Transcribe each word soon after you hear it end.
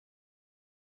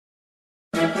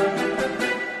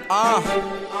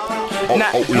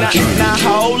Now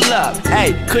hold up,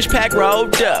 hey, Kush pack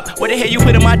rolled up. Where the hell you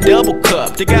put in my double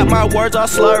cup? They got my words all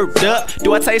slurped up.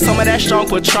 Do I taste some of that strong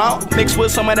Patron mixed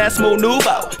with some of that smooth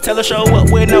nouveau? Tell her show up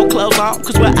with no clothes on,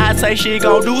 cause what I say she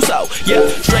gon' do so. Yeah,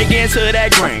 straight into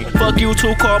that green. Fuck you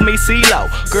too, call me CeeLo.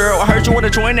 Girl, I heard you wanna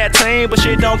join that team, but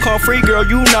shit don't come free, girl,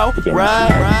 you know.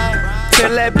 Right.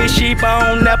 Tell that bitch she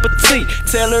bon appetit.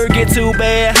 Tell her get two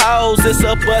bad hoes, it's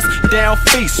a bust down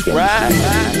feast, right?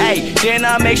 Hey, then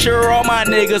I make sure all my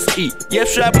niggas eat. Yep,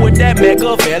 strap with that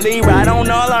Machiavelli, right on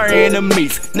all our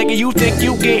enemies. Nigga, you think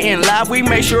you getting live? We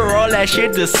make sure all that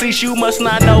shit deceased. You must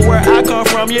not know where I come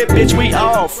from, yeah, bitch, we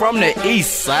all from the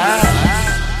east side.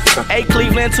 8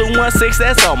 Cleveland 216,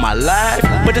 that's all my life.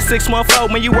 But the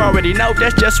 614, man, you already know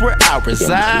that's just where I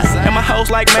reside. And my hoes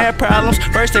like mad problems,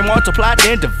 first they multiply,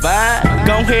 then divide.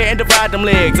 Go ahead and divide them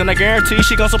legs, and I guarantee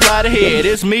she gon' supply the head.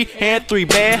 It's me and 3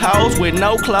 bad hoes with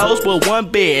no clothes but 1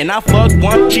 bed. And I fuck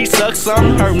one, she sucks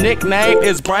some, her nickname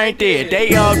is Brain Dead.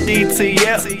 They all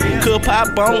DTF, could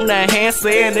pop on that hand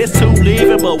saying it's 2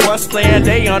 leaving, but 1 staying,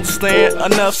 they understand,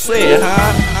 enough said,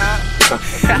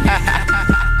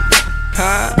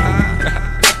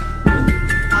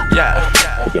 Yeah.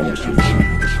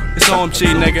 It's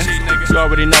OMG, nigga. You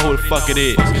already know who the fuck it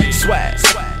is. Swag.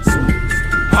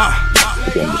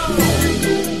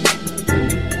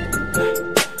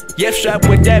 Yeah, strap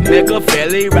with that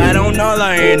Machiavelli, right on all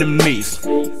our enemies.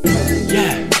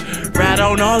 Yeah, right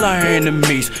on all our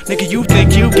enemies. Nigga, you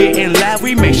think you getting live?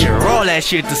 We make sure all that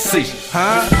shit to see.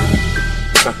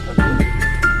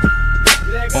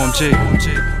 OMG.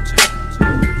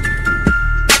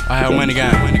 I have win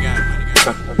again.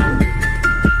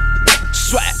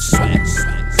 Swag.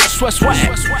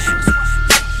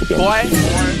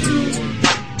 Boy.